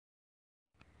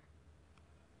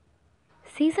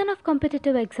season of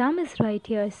competitive exam is right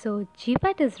here, so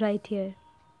GPAT is right here.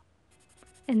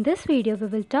 In this video, we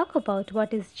will talk about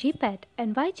what is GPAT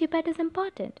and why GPAT is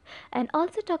important, and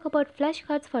also talk about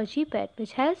flashcards for GPAT,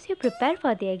 which helps you prepare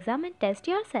for the exam and test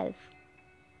yourself.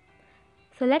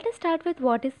 So let us start with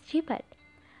what is GPAT.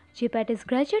 GPAT is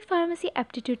Graduate Pharmacy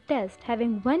Aptitude Test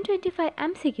having 125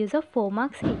 MCQs of 4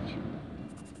 marks each.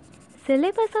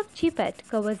 Syllabus of GPAT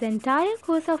covers the entire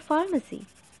course of pharmacy.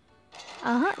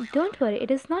 Don't worry,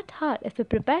 it is not hard if you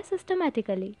prepare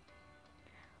systematically.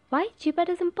 Why GPAT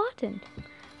is important?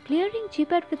 Clearing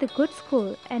GPAT with a good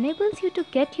score enables you to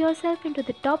get yourself into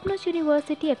the top-notch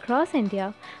university across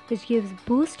India, which gives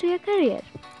boost to your career.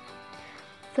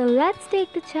 So let's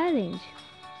take the challenge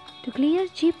to clear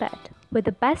GPAT with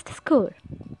the best score.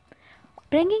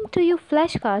 Bringing to you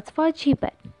flashcards for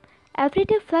GPAT.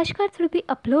 Everyday flashcards will be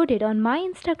uploaded on my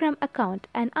Instagram account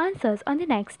and answers on the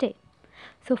next day.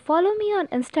 So follow me on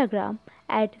Instagram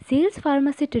at Zeal's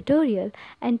Pharmacy Tutorial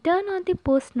and turn on the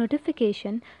post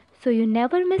notification so you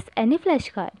never miss any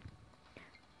flashcard.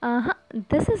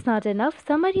 This is not enough.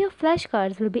 Summary of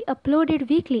flashcards will be uploaded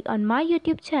weekly on my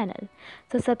YouTube channel.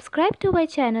 So subscribe to my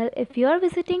channel if you are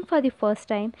visiting for the first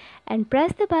time and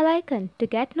press the bell icon to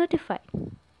get notified.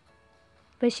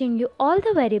 Wishing you all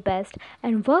the very best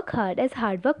and work hard as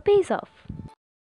hard work pays off.